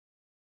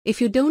If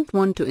you don't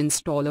want to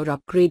install or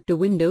upgrade to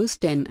Windows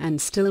 10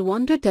 and still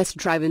want to test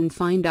drive and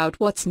find out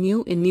what's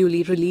new in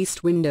newly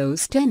released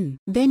Windows 10,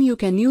 then you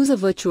can use a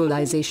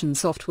virtualization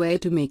software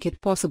to make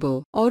it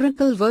possible.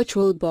 Oracle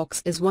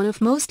VirtualBox is one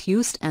of most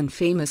used and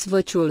famous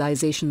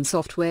virtualization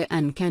software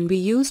and can be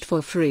used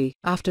for free.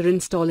 After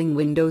installing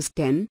Windows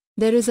 10,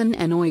 there is an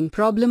annoying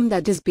problem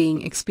that is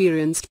being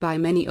experienced by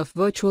many of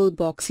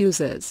VirtualBox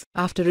users.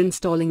 After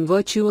installing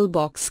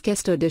VirtualBox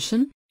Guest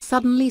Edition,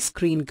 suddenly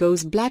screen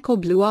goes black or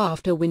blue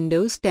after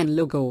Windows 10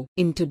 logo.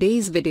 In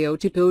today's video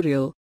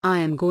tutorial, I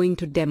am going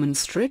to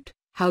demonstrate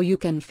how you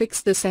can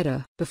fix this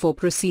error. Before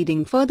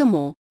proceeding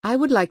furthermore, I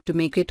would like to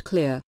make it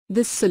clear,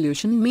 this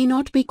solution may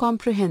not be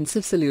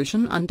comprehensive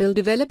solution until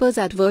developers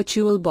at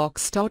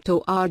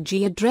virtualbox.org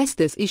address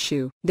this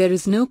issue. There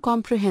is no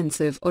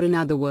comprehensive or in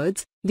other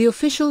words, the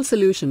official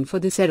solution for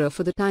this error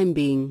for the time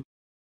being.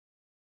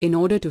 In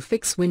order to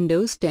fix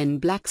Windows 10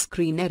 black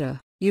screen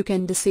error, you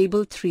can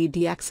disable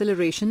 3D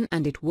acceleration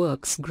and it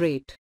works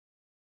great.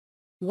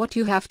 What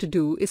you have to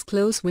do is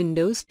close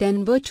Windows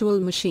 10 Virtual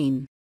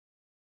Machine.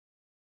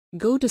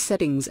 Go to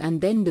Settings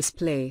and then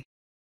Display.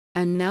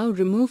 And now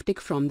remove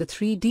tick from the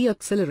 3D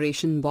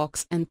acceleration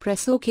box and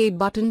press OK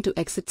button to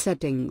exit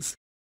settings.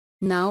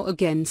 Now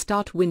again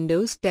start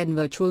Windows 10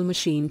 Virtual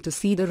Machine to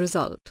see the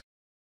result.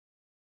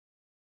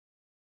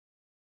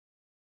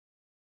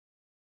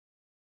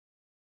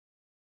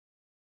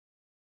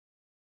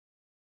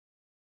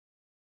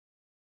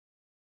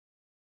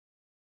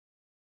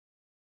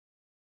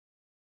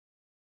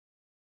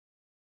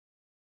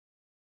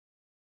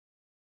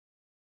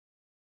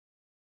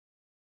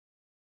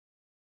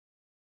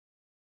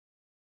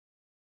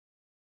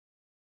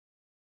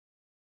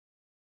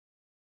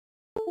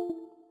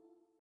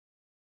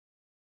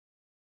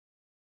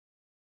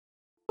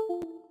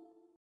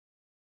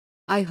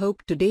 I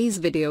hope today's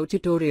video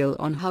tutorial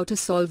on how to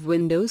solve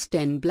Windows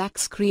 10 black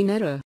screen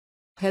error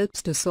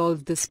helps to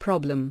solve this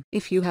problem.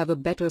 If you have a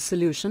better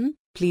solution,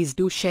 please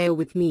do share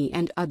with me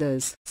and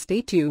others.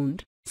 Stay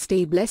tuned,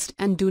 stay blessed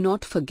and do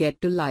not forget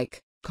to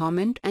like,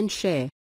 comment and share.